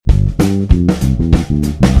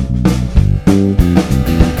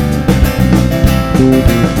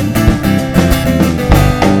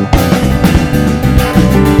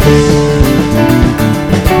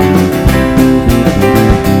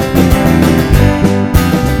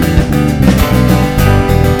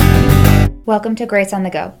Welcome to Grace on the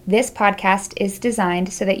Go. This podcast is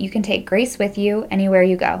designed so that you can take grace with you anywhere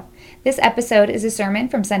you go. This episode is a sermon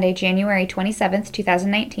from Sunday, January 27th,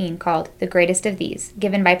 2019, called The Greatest of These,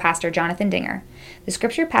 given by Pastor Jonathan Dinger. The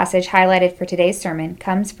scripture passage highlighted for today's sermon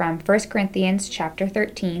comes from 1 Corinthians chapter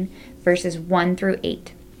 13, verses 1 through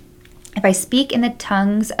 8. If I speak in the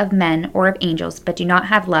tongues of men or of angels, but do not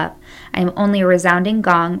have love, I am only a resounding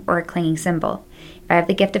gong or a clanging cymbal. If I have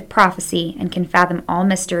the gift of prophecy and can fathom all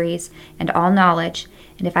mysteries and all knowledge,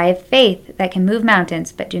 and if I have faith that can move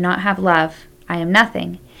mountains but do not have love, I am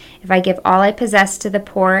nothing. If I give all I possess to the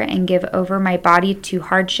poor and give over my body to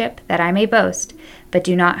hardship that I may boast, but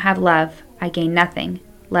do not have love, I gain nothing.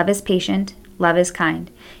 Love is patient, love is kind.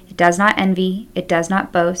 It does not envy, it does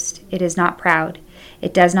not boast, it is not proud.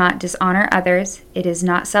 It does not dishonor others, it is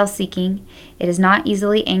not self-seeking, it is not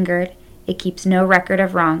easily angered, it keeps no record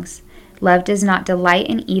of wrongs. Love does not delight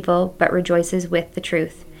in evil, but rejoices with the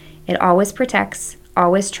truth. It always protects,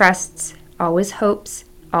 always trusts, always hopes,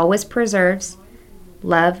 always preserves.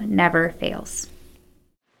 Love never fails.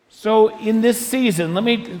 So in this season,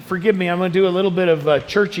 forgive me, I'm going to do a little bit of a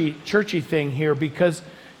churchy thing here, because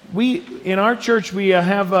in our church we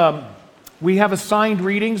have assigned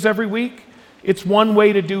readings every week. It's one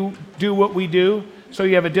way to do what we do. So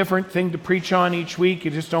you have a different thing to preach on each week.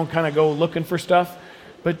 You just don't kind of go looking for stuff,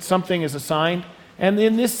 but something is assigned. And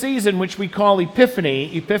in this season, which we call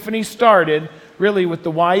Epiphany started really with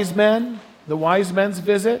the wise men's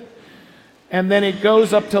visit, and then it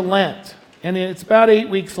goes up to Lent, and it's about 8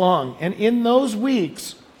 weeks long. And in those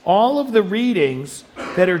weeks, all of the readings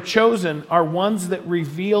that are chosen are ones that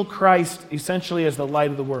reveal Christ essentially as the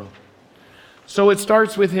light of the world. So it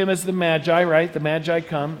starts with him as the Magi, right? The Magi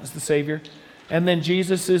come as the Savior. And then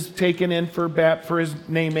Jesus is taken in for his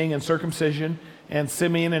naming and circumcision, and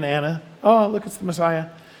Simeon and Anna. Oh, look, it's the Messiah.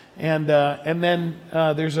 And then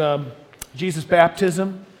there's Jesus'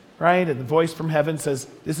 baptism, right? And the voice from heaven says,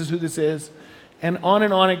 this is who this is. And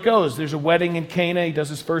on it goes. There's a wedding in Cana. He does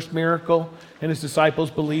his first miracle, and his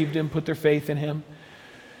disciples believed him, put their faith in him.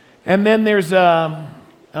 And then there's it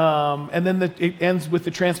ends with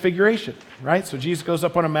the transfiguration, right? So Jesus goes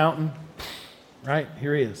up on a mountain, right?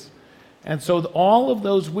 Here he is. And so all of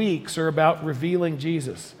those weeks are about revealing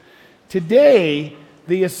Jesus. Today,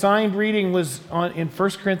 the assigned reading was in 1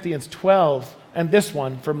 Corinthians 12, and this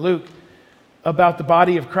one from Luke, about the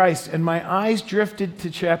body of Christ. And my eyes drifted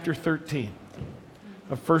to chapter 13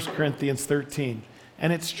 of 1 Corinthians 13.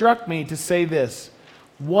 And it struck me to say this: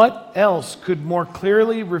 what else could more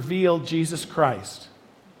clearly reveal Jesus Christ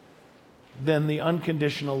than the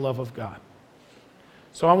unconditional love of God?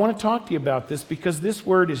 So I want to talk to you about this, because this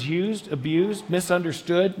word is used, abused,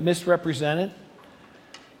 misunderstood, misrepresented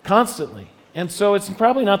constantly. And so it's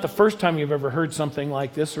probably not the first time you've ever heard something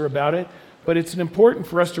like this or about it, but it's important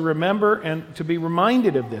for us to remember and to be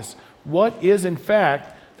reminded of this. What is, in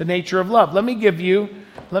fact, the nature of love? Let me give you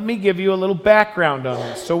a little background on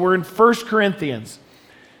this. So we're in 1 Corinthians.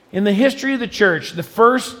 In the history of the church, the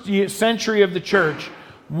first century of the church,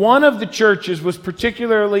 one of the churches was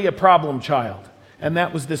particularly a problem child, and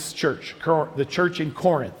that was this church, the church in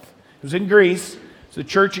Corinth. It was in Greece. It's the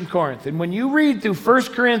church in Corinth. And when you read through 1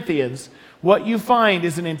 Corinthians, what you find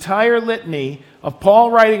is an entire litany of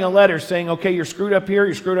Paul writing a letter saying, okay, you're screwed up here,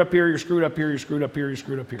 you're screwed up here, you're screwed up here, you're screwed up here, you're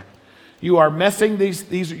screwed up here. You are messing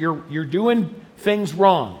you're doing things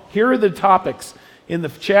wrong. Here are the topics in the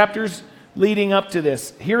chapters leading up to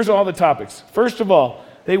this. Here's all the topics. First of all,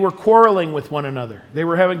 they were quarreling with one another. They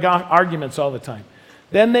were having arguments all the time.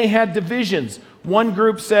 Then they had divisions. One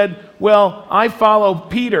group said, well, I follow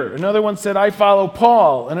Peter. Another one said, I follow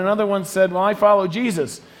Paul. And another one said, well, I follow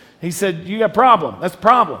Jesus. He said, you got a problem. That's a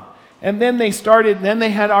problem. And then they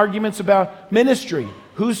had arguments about ministry.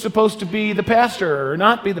 Who's supposed to be the pastor or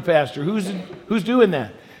not be the pastor? Who's doing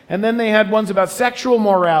that? And then they had ones about sexual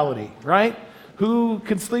morality, right? Who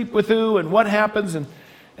can sleep with who and what happens. And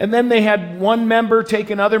then they had one member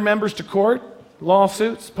taking other members to court,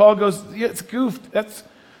 lawsuits. Paul goes, yeah, it's goofed. That's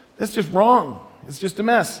just wrong. It's just a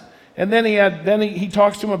mess. And then he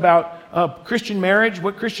talks to him about Christian marriage,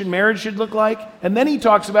 what Christian marriage should look like. And then he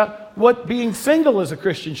talks about what being single as a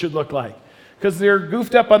Christian should look like, because they're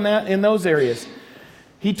goofed up on that in those areas.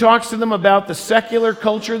 He talks to them about the secular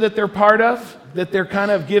culture that they're part of, that they're kind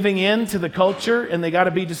of giving in to the culture and they got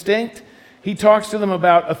to be distinct. He talks to them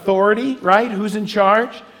about authority, right? Who's in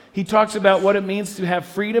charge? He talks about what it means to have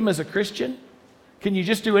freedom as a Christian. Can you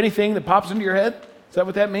just do anything that pops into your head? Is that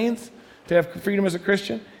what that means? To have freedom as a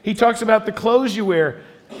Christian? He talks about the clothes you wear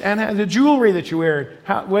and the jewelry that you wear,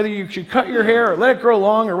 whether you should cut your hair or let it grow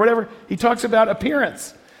long or whatever. He talks about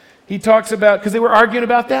appearance. He talks about, because they were arguing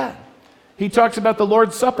about that. He talks about the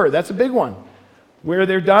Lord's Supper. That's a big one, where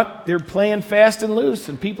they're playing fast and loose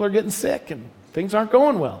and people are getting sick and things aren't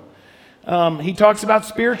going well. He talks about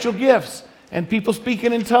spiritual gifts and people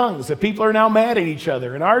speaking in tongues, that people are now mad at each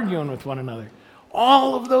other and arguing with one another.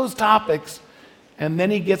 All of those topics. And then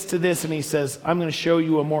he gets to this and he says, I'm going to show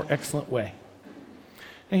you a more excellent way.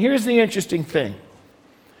 And here's the interesting thing.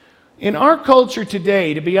 In our culture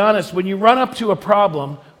today, to be honest, when you run up to a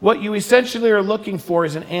problem, what you essentially are looking for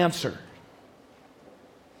is an answer.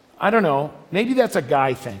 I don't know, maybe that's a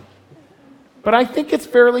guy thing. But I think it's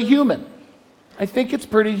fairly human. I think it's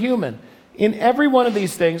pretty human. In every one of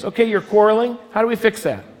these things, okay, you're quarreling, how do we fix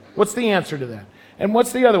that? What's the answer to that? And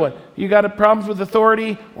what's the other one? You got problems with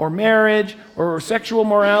authority or marriage or sexual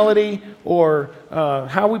morality or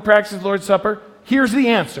how we practice the Lord's Supper? Here's the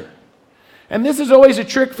answer. And this is always a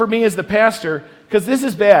trick for me as the pastor because this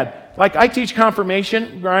is bad. Like I teach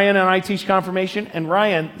confirmation, Ryan and I teach confirmation, and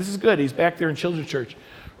Ryan, this is good, he's back there in children's church.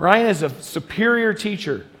 Ryan is a superior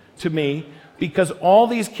teacher to me because all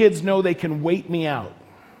these kids know they can wait me out.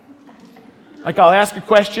 Like I'll ask a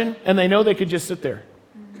question and they know they could just sit there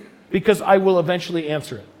because I will eventually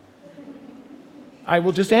answer it. I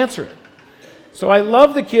will just answer it. So I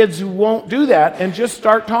love the kids who won't do that and just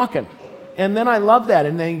start talking. And then I love that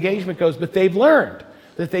and the engagement goes, but they've learned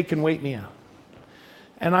that they can wait me out.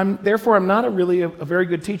 And I'm not a very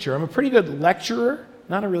good teacher. I'm a pretty good lecturer,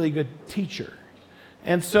 not a really good teacher.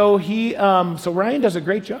 And so Ryan does a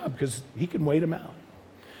great job because he can wait him out.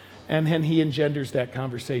 And then he engenders that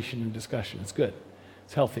conversation and discussion. It's good.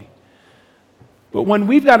 It's healthy. But when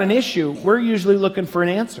we've got an issue, we're usually looking for an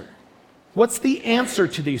answer. What's the answer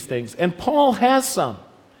to these things? And Paul has some.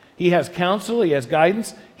 He has counsel, he has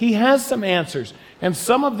guidance, he has some answers. And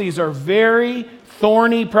some of these are very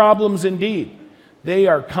thorny problems indeed. They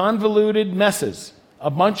are convoluted messes, a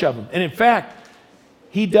bunch of them. And in fact,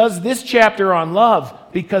 he does this chapter on love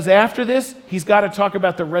because after this, he's got to talk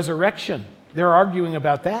about the resurrection. They're arguing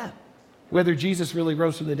about that, whether Jesus really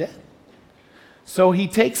rose from the dead. So he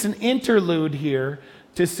takes an interlude here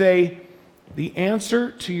to say, the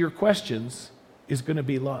answer to your questions is going to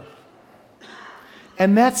be love.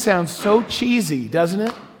 And that sounds so cheesy, doesn't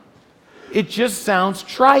it? It just sounds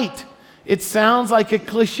trite. It sounds like a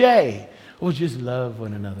cliche. Well, just love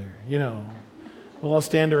one another, you know. We'll all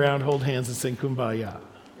stand around, hold hands, and sing Kumbaya,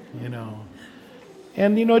 you know.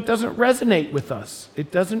 And, you know, it doesn't resonate with us.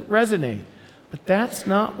 It doesn't resonate. But that's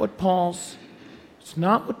not what Paul's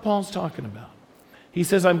talking about. He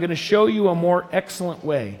says, I'm going to show you a more excellent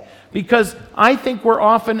way. Because I think we're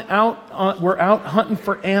often out hunting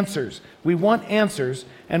for answers. We want answers.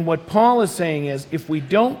 And what Paul is saying is, if we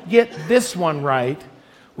don't get this one right,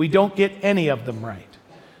 we don't get any of them right.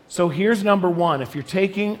 So here's number one. If you're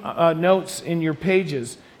taking notes in your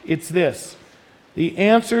pages, it's this. The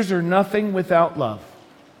answers are nothing without love.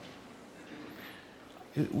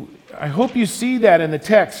 I hope you see that in the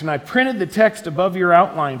text. And I printed the text above your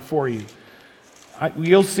outline for you.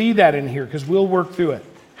 You'll see that in here because we'll work through it.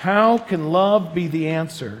 How can love be the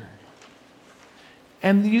answer?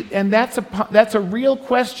 And that's a real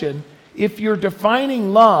question if you're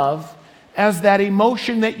defining love as that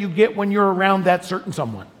emotion that you get when you're around that certain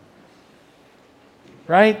someone.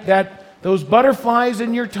 Right? Those butterflies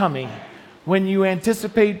in your tummy when you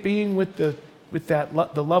anticipate being with the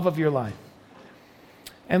love of your life.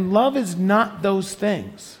 And love is not those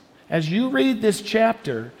things. As you read this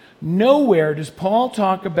chapter, nowhere does Paul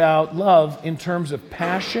talk about love in terms of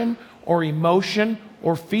passion or emotion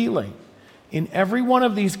or feeling. In every one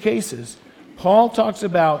of these cases, Paul talks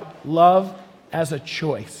about love as a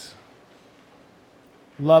choice.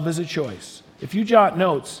 Love is a choice. If you jot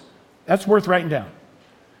notes, that's worth writing down.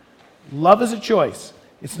 Love is a choice.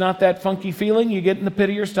 It's not that funky feeling you get in the pit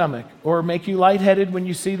of your stomach or make you lightheaded when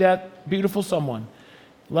you see that beautiful someone.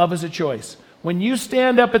 Love is a choice. When you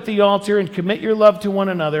stand up at the altar and commit your love to one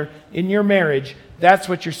another in your marriage, that's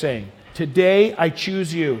what you're saying. Today, I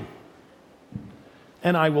choose you.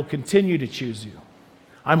 And I will continue to choose you.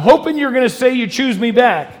 I'm hoping you're going to say you choose me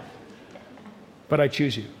back. But I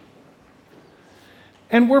choose you.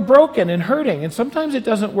 And we're broken and hurting. And sometimes it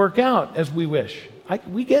doesn't work out as we wish.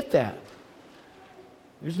 We get that.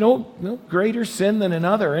 There's no greater sin than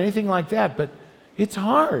another or anything like that. But it's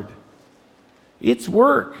hard. It's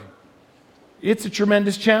work. It's a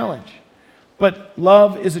tremendous challenge. But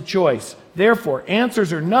love is a choice. Therefore,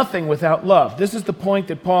 answers are nothing without love. This is the point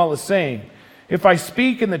that Paul is saying. If I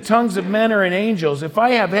speak in the tongues of men or in angels, if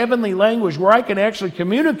I have heavenly language where I can actually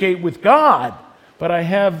communicate with God, but I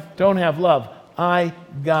don't have love, I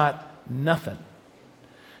got nothing.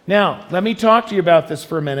 Now, let me talk to you about this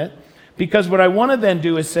for a minute, because what I want to then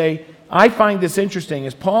do is say, I find this interesting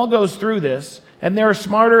as Paul goes through this, and there are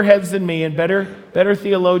smarter heads than me and better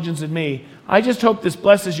theologians than me. I just hope this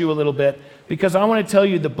blesses you a little bit, because I want to tell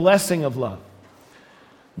you the blessing of love.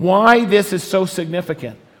 Why this is so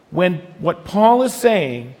significant. When what Paul is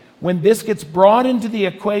saying, when this gets brought into the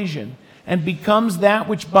equation and becomes that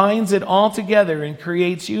which binds it all together and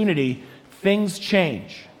creates unity, things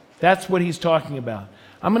change. That's what he's talking about.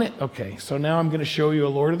 So now I'm going to show you a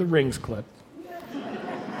Lord of the Rings clip.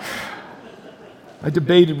 I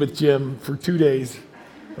debated with Jim for 2 days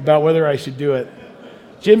about whether I should do it.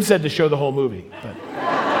 Jim said to show the whole movie, but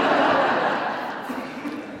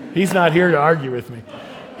he's not here to argue with me.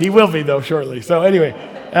 He will be, though, shortly. So anyway,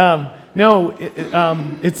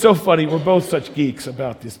 it's so funny. We're both such geeks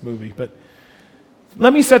about this movie. But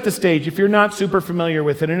let me set the stage if you're not super familiar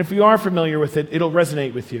with it. And if you are familiar with it, it'll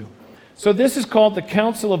resonate with you. So this is called the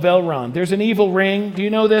Council of Elrond. There's an evil ring. Do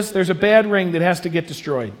you know this? There's a bad ring that has to get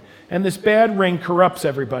destroyed. And this bad ring corrupts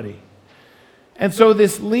everybody. And so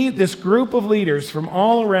this group of leaders from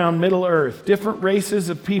all around Middle-earth, different races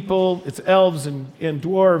of people, it's elves and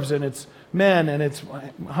dwarves and it's men and it's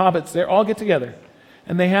hobbits, they all get together.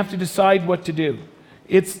 And they have to decide what to do.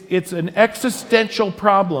 It's an existential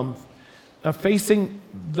problem facing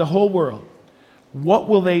the whole world. What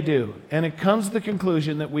will they do? And it comes to the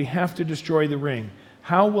conclusion that we have to destroy the ring.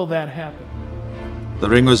 How will that happen? The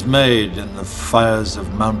ring was made in the fires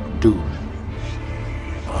of Mount Doom.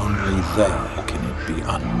 Only there can it be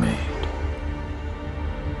unmade.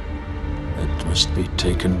 It must be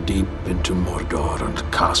taken deep into Mordor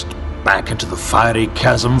and cast back into the fiery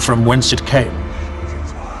chasm from whence it came.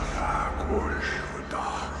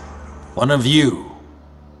 One of you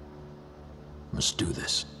must do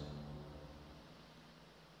this.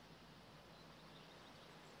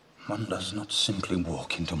 One does not simply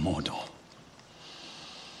walk into Mordor.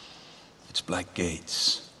 Its black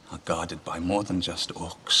gates are guarded by more than just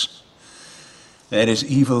orcs. There is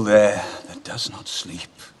evil there that does not sleep.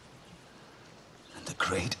 And the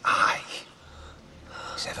great eye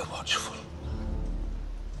is ever watchful.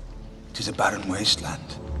 It is a barren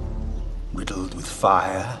wasteland, riddled with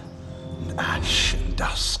fire and ash and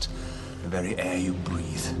dust. The very air you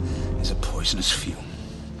breathe is a poisonous fume.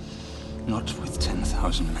 Not with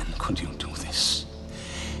 10,000 men could you do this.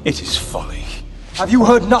 It is folly. Have you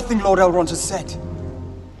heard nothing Lord Elrond has said?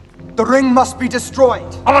 The ring must be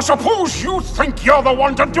destroyed. And I suppose you think you're the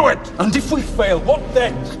one to do it. And if we fail, what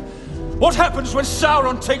then? What happens when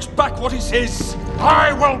Sauron takes back what is his?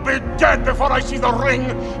 I will be dead before I see the ring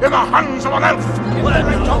in the hands of an elf.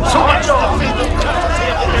 So I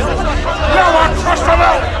never trust an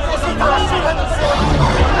elf. Do you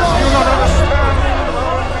not understand?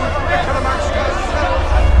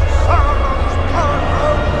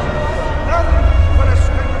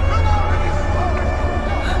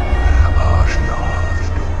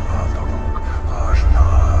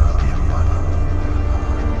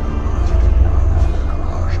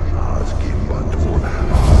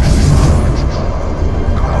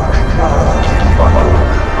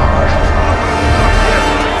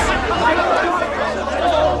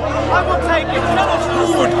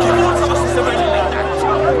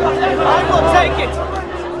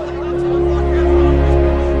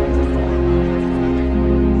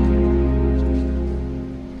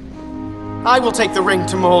 I will take the ring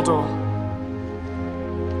to Mordor.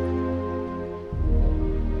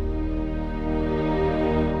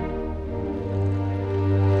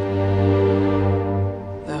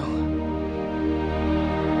 Though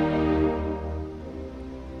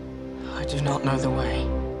I do not know the way.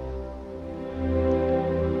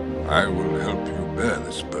 I will help you bear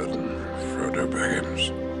this burden, Frodo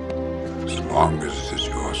Baggins, as long as it is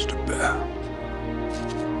yours to bear.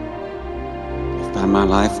 If by my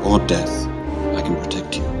life or death I can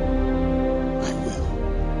protect you, I will.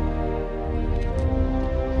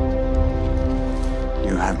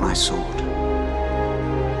 You have my sword.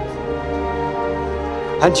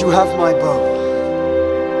 And you have my bow.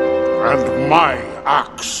 And my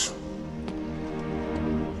axe.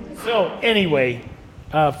 So anyway,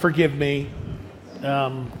 forgive me.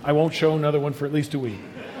 I won't show another one for at least a week.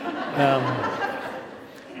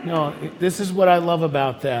 No, this is what I love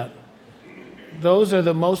about that. Those are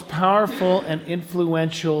the most powerful and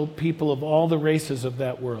influential people of all the races of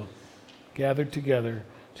that world, gathered together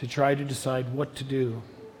to try to decide what to do.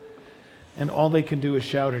 And all they can do is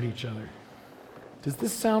shout at each other. Does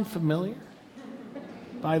this sound familiar,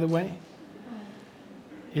 by the way?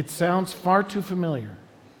 It sounds far too familiar.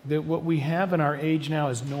 That what we have in our age now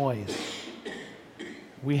is noise.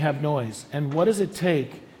 We have noise. And what does it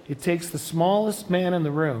take? It takes the smallest man in the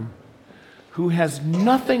room who has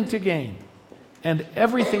nothing to gain and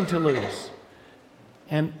everything to lose.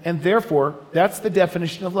 And therefore, that's the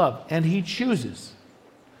definition of love. And he chooses,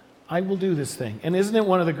 I will do this thing. And isn't it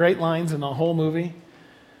one of the great lines in the whole movie?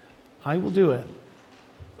 I will do it,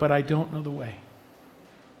 but I don't know the way.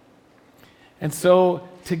 And so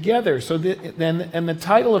together, and the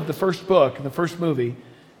title of the first book, the first movie,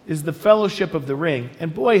 is The Fellowship of the Ring.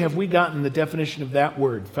 And boy, have we gotten the definition of that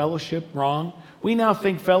word, fellowship, wrong. We now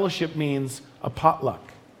think fellowship means a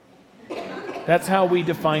potluck. That's how we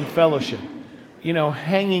define fellowship.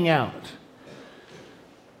 Hanging out.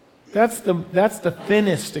 That's the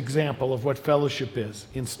thinnest example of what fellowship is.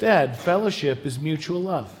 Instead, fellowship is mutual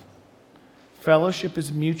love. Fellowship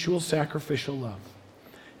is mutual sacrificial love.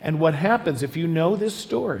 And what happens, if you know this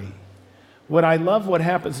story, what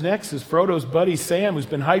happens next is Frodo's buddy Sam, who's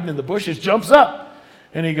been hiding in the bushes, jumps up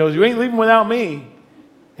and he goes, you ain't leaving without me.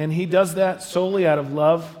 And he does that solely out of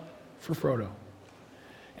love for Frodo.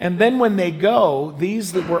 And then when they go,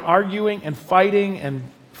 these that were arguing and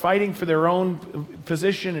fighting for their own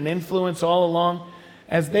position and influence all along,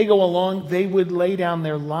 as they go along, they would lay down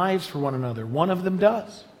their lives for one another. One of them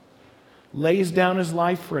does. Lays down his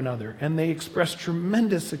life for another. And they express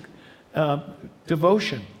tremendous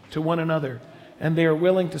devotion to one another. And they are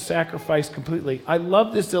willing to sacrifice completely. I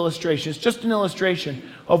love this illustration. It's just an illustration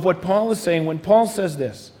of what Paul is saying when Paul says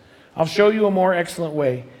this. I'll show you a more excellent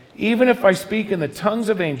way. Even if I speak in the tongues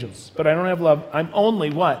of angels, but I don't have love, I'm only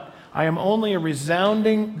what? I am only a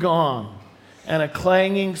resounding gong and a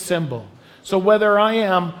clanging cymbal. So whether I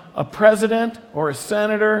am a president or a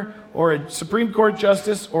senator or a Supreme Court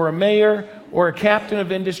justice or a mayor or a captain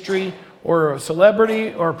of industry or a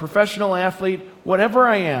celebrity or a professional athlete, whatever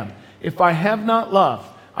I am, if I have not love,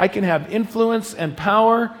 I can have influence and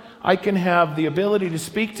power, I can have the ability to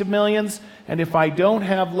speak to millions, and if I don't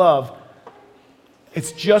have love,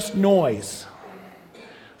 it's just noise.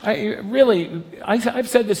 I've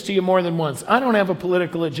said this to you more than once. I don't have a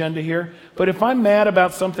political agenda here, but if I'm mad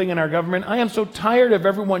about something in our government, I am so tired of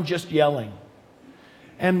everyone just yelling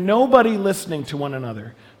and nobody listening to one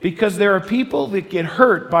another, because there are people that get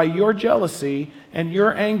hurt by your jealousy and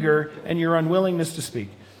your anger and your unwillingness to speak.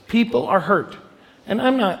 People are hurt.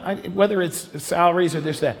 And whether it's salaries or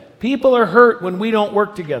this, that. People are hurt when we don't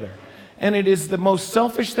work together. And it is the most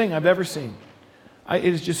selfish thing I've ever seen. It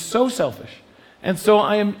is just so selfish. And so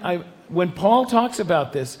when Paul talks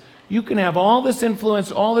about this, you can have all this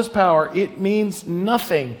influence, all this power. It means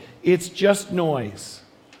nothing. It's just noise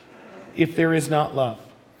if there is not love.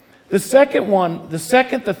 The second one, the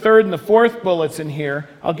third, and the fourth bullets in here,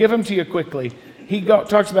 I'll give them to you quickly. He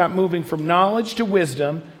talks about moving from knowledge to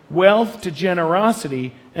wisdom, wealth to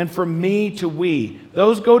generosity, and from me to we.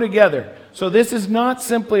 Those go together. So this is not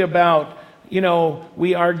simply about,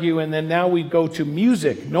 we argue and then now we go to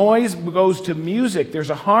music. Noise goes to music. There's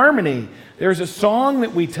a harmony. There's a song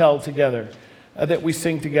that we tell together, that we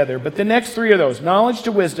sing together. But the next three are those: knowledge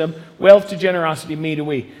to wisdom, wealth to generosity, me to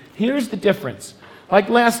we. Here's the difference. Like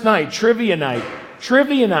last night, trivia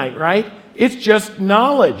night, right? It's just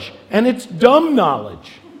knowledge, and it's dumb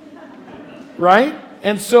knowledge, right?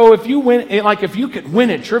 And so if you could win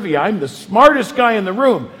at trivia, I'm the smartest guy in the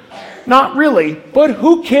room. Not really, but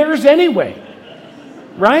who cares anyway?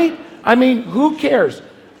 Right? I mean, who cares?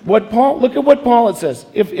 Look at what Paul says.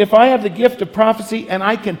 If I have the gift of prophecy and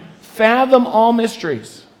I can fathom all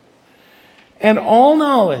mysteries and all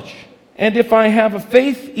knowledge, and if I have a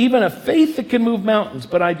faith, even a faith that can move mountains,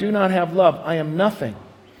 but I do not have love, I am nothing.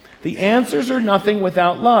 The answers are nothing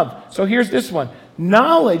without love. So here's this one.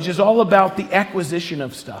 Knowledge is all about the acquisition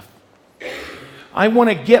of stuff. I want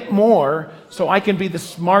to get more so I can be the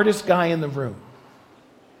smartest guy in the room.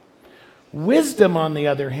 Wisdom, on the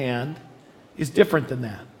other hand, is different than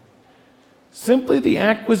that. Simply the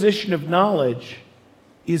acquisition of knowledge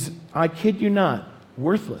is, I kid you not,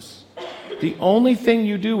 worthless. The only thing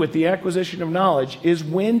you do with the acquisition of knowledge is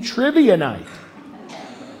win trivia night.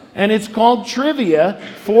 And it's called trivia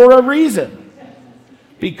for a reason,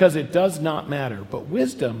 because it does not matter. But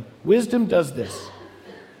wisdom does this.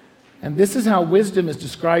 And this is how wisdom is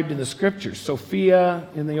described in the Scriptures. Sophia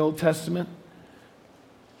in the Old Testament.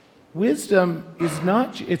 Wisdom is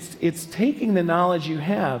not, it's taking the knowledge you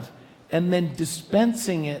have and then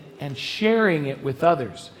dispensing it and sharing it with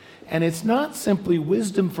others. And it's not simply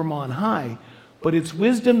wisdom from on high, but it's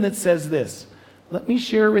wisdom that says this: let me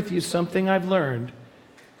share with you something I've learned,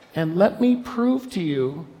 and let me prove to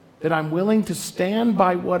you that I'm willing to stand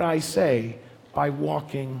by what I say by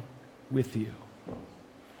walking with you.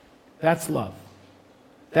 That's love.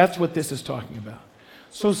 That's what this is talking about.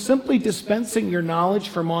 So simply dispensing your knowledge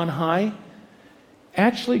from on high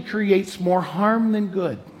actually creates more harm than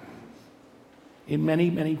good in many,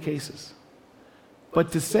 many cases.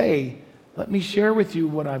 but to say, let me share with you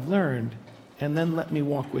what I've learned, and then let me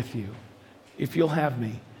walk with you, if you'll have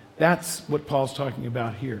me. That's what Paul's talking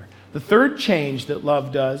about here. The third change that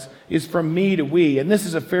love does is from me to we, and this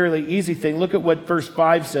is a fairly easy thing. Look at what verse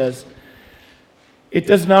 5 says. It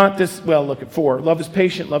does not, look at 4. Love is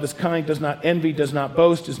patient, love is kind, does not envy, does not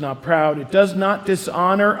boast, is not proud. It does not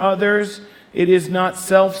dishonor others. It is not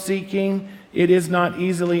self-seeking. It is not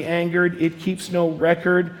easily angered. It keeps no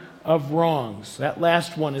record of wrongs. That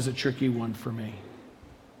last one is a tricky one for me.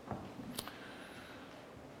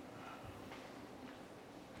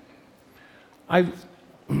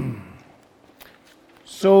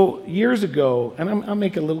 So years ago, and I'll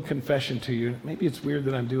make a little confession to you. Maybe it's weird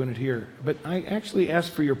that I'm doing it here, but I actually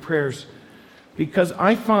asked for your prayers because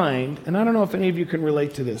I find, and I don't know if any of you can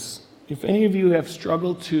relate to this, if any of you have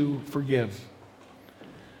struggled to forgive,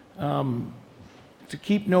 to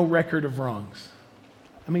keep no record of wrongs.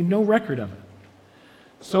 I mean, no record of it.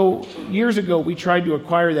 So years ago, we tried to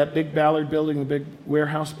acquire that big Ballard building, the big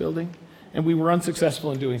warehouse building, and we were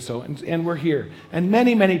unsuccessful in doing so, and we're here. And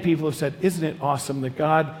many, many people have said, isn't it awesome that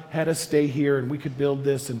God had us stay here and we could build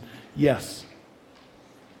this? And yes,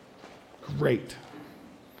 great.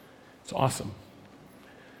 It's awesome.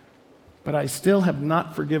 But I still have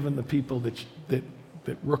not forgiven the people that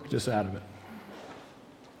rooked us out of it.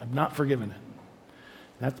 I've not forgiven it.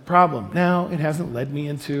 That's the problem. Now, it hasn't led me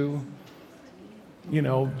into,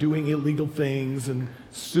 doing illegal things and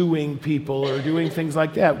suing people or doing things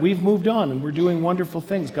like that. We've moved on and we're doing wonderful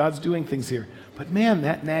things. God's doing things here. But man,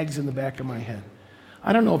 that nags in the back of my head.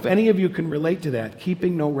 I don't know if any of you can relate to that,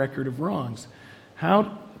 keeping no record of wrongs.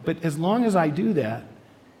 But as long as I do that,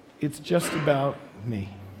 it's just about me.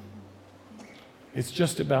 It's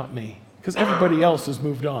just about me. Because everybody else has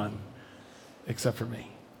moved on, except for me.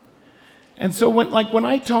 And so when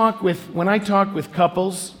I talk with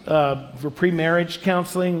couples for pre-marriage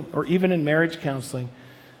counseling or even in marriage counseling,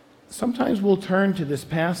 sometimes we'll turn to this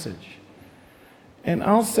passage. And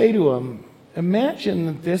I'll say to them, imagine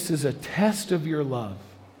that this is a test of your love.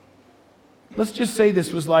 Let's just say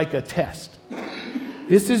this was like a test.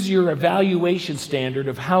 This is your evaluation standard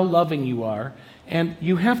of how loving you are, and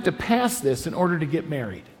you have to pass this in order to get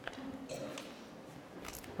married.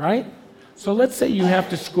 Right? So let's say you have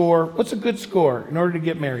to score, what's a good score in order to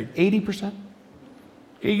get married? 80%?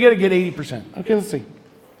 Okay, you got to get 80%. Okay, let's see.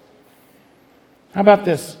 How about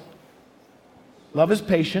this? Love is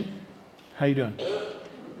patient. How you doing?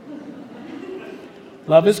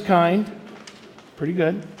 Love is kind. Pretty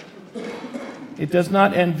good. It does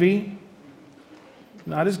not envy.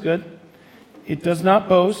 Not as good. It does not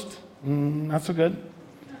boast. Not so good.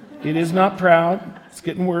 It is not proud. It's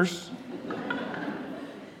getting worse.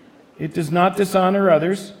 It does not dishonor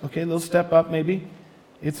others. Okay, a little step up maybe.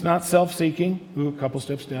 It's not self-seeking. Ooh, a couple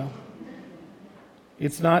steps down.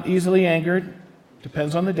 It's not easily angered.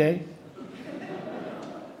 Depends on the day.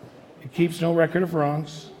 It keeps no record of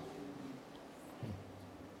wrongs.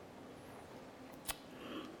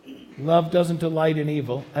 Love doesn't delight in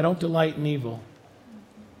evil. I don't delight in evil.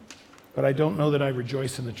 But I don't know that I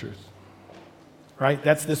rejoice in the truth. Right?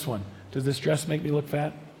 That's this one. Does this dress make me look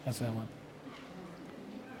fat? That's that one.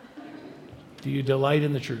 Do you delight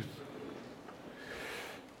in the truth?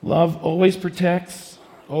 Love always protects,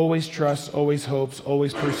 always trusts, always hopes,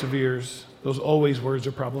 always perseveres. Those always words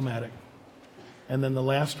are problematic. And then the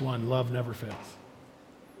last one, love never fails.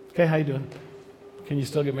 Okay, how you doing? Can you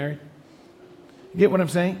still get married? You get what I'm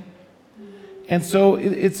saying? And so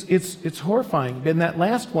it's horrifying. And that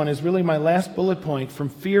last one is really my last bullet point, from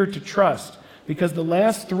fear to trust. Because the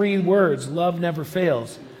last three words, love never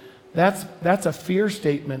fails, that's a fear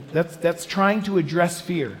statement. That's trying to address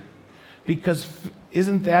fear. Because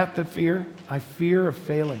isn't that the fear? I fear of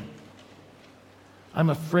failing. I'm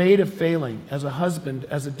afraid of failing as a husband,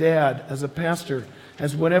 as a dad, as a pastor,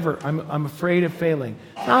 as whatever. I'm afraid of failing.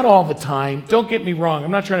 Not all the time. Don't get me wrong.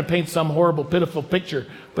 I'm not trying to paint some horrible, pitiful picture.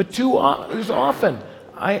 But there's often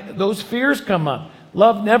those fears come up.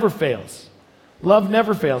 Love never fails. Love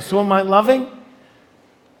never fails. So am I loving?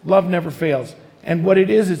 Love never fails. And what it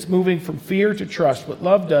is, it's moving from fear to trust. What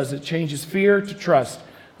love does, it changes fear to trust.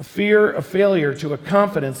 A fear of failure to a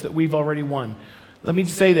confidence that we've already won. Let me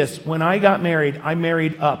say this. When I got married, I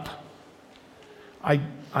married up.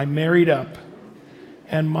 I married up.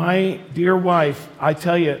 And my dear wife, I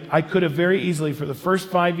tell you, I could have very easily, for the first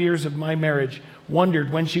 5 years of my marriage,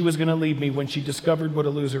 wondered when she was going to leave me when she discovered what a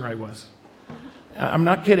loser I was. I'm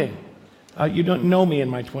not kidding. You don't know me in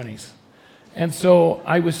my 20s. And so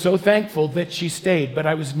I was so thankful that she stayed, but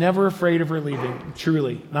I was never afraid of her leaving,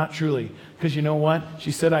 truly, not truly. Because you know what?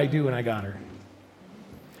 She said, I do, and I got her.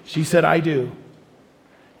 She said, I do.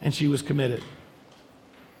 And she was committed.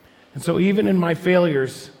 And so even in my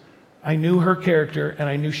failures, I knew her character and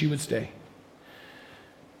I knew she would stay.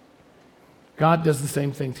 God does the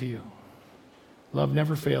same thing to you. Love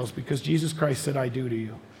never fails because Jesus Christ said, I do to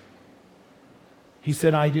you. He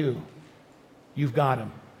said, I do. You've got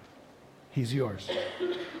him. He's yours.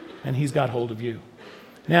 And he's got hold of you.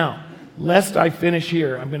 Now, lest I finish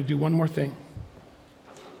here, I'm going to do one more thing.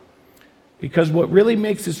 Because what really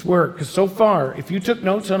makes this work, because so far, if you took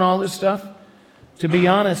notes on all this stuff, to be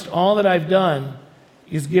honest, all that I've done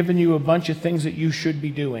is given you a bunch of things that you should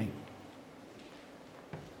be doing.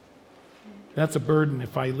 That's a burden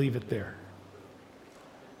if I leave it there.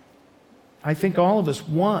 I think all of us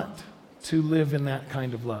want to live in that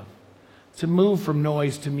kind of love. To move from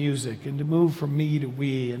noise to music, and to move from me to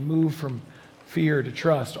we, and move from fear to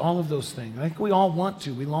trust, all of those things. I think we all want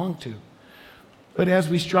to, we long to. But as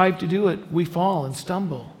we strive to do it, we fall and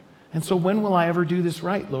stumble. And so when will I ever do this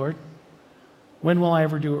right, Lord? When will I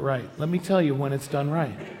ever do it right? Let me tell you when it's done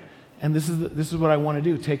right. And this is what I want to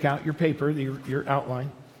do. Take out your paper, your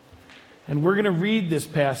outline. And we're going to read this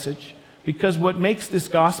passage because what makes this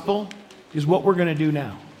gospel is what we're going to do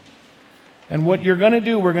now. And what you're going to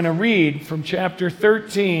do, we're going to read from chapter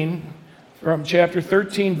 13,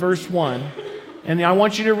 verse 1. And I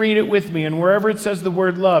want you to read it with me. And wherever it says the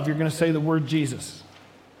word love, you're going to say the word Jesus.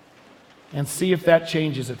 And see if that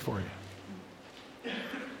changes it for you.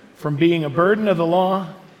 From being a burden of the law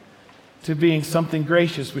to being something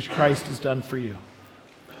gracious which Christ has done for you.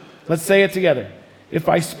 Let's say it together. If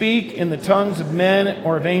I speak in the tongues of men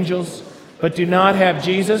or of angels, but do not have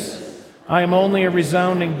Jesus, I am only a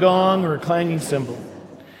resounding gong or a clanging cymbal.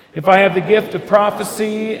 If I have the gift of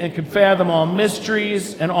prophecy and can fathom all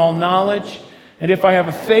mysteries and all knowledge, and if I have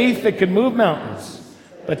a faith that can move mountains,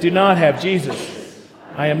 but do not have Jesus,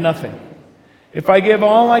 I am nothing. If I give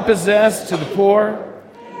all I possess to the poor,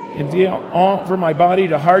 and offer my body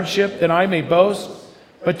to hardship that I may boast,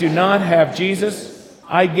 but do not have Jesus,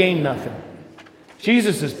 I gain nothing.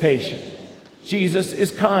 Jesus is patient. Jesus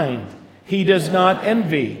is kind. He does not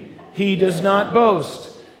envy. He does not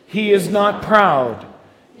boast. He is not proud.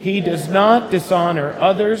 He does not dishonor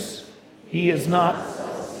others. He is not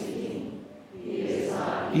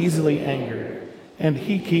easily angered. And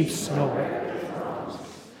he keeps no record.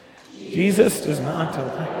 Jesus does not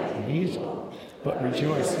delight in evil, but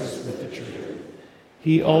rejoices with the truth.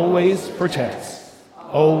 He always protects,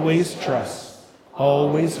 always trusts,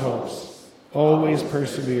 always hopes, always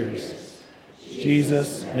perseveres.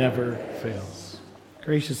 Jesus never fails.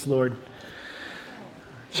 Gracious Lord,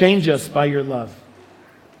 change us by your love.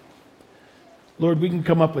 Lord, we can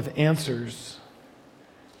come up with answers.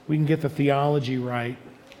 We can get the theology right.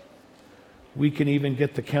 We can even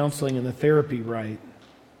get the counseling and the therapy right.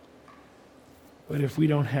 But if we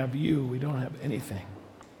don't have you, we don't have anything.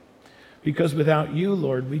 Because without you,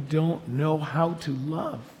 Lord, we don't know how to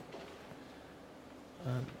love.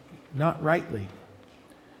 Not rightly.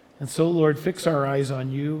 And so, Lord, fix our eyes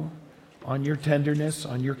on you, on your tenderness,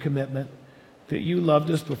 on your commitment, that you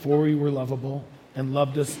loved us before we were lovable and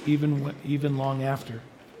loved us even long after.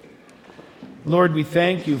 Lord, we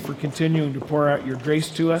thank you for continuing to pour out your grace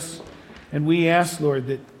to us, and we ask, Lord,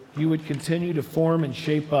 that you would continue to form and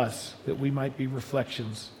shape us, that we might be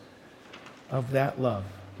reflections of that love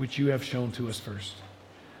which you have shown to us first.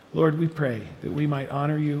 Lord, we pray that we might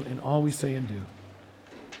honor you in all we say and do.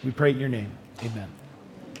 We pray in your name. Amen.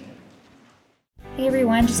 Hey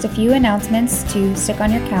everyone, just a few announcements to stick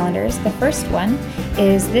on your calendars. The first one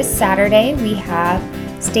is this Saturday we have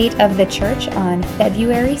State of the Church on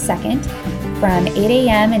February 2nd from 8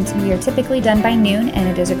 a.m. and we are typically done by noon, and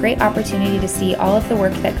it is a great opportunity to see all of the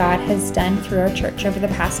work that God has done through our church over the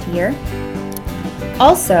past year.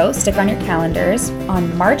 Also, stick on your calendars,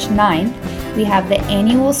 on March 9th, we have the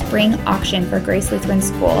annual spring auction for Grace Lutheran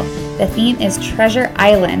School. The theme is Treasure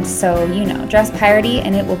Island, so dress piratey,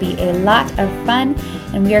 and it will be a lot of fun,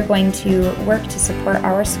 and we are going to work to support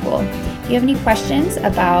our school. If you have any questions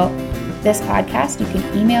about this podcast, you can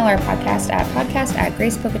email our podcast at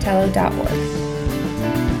podcast@gracepocatello.org.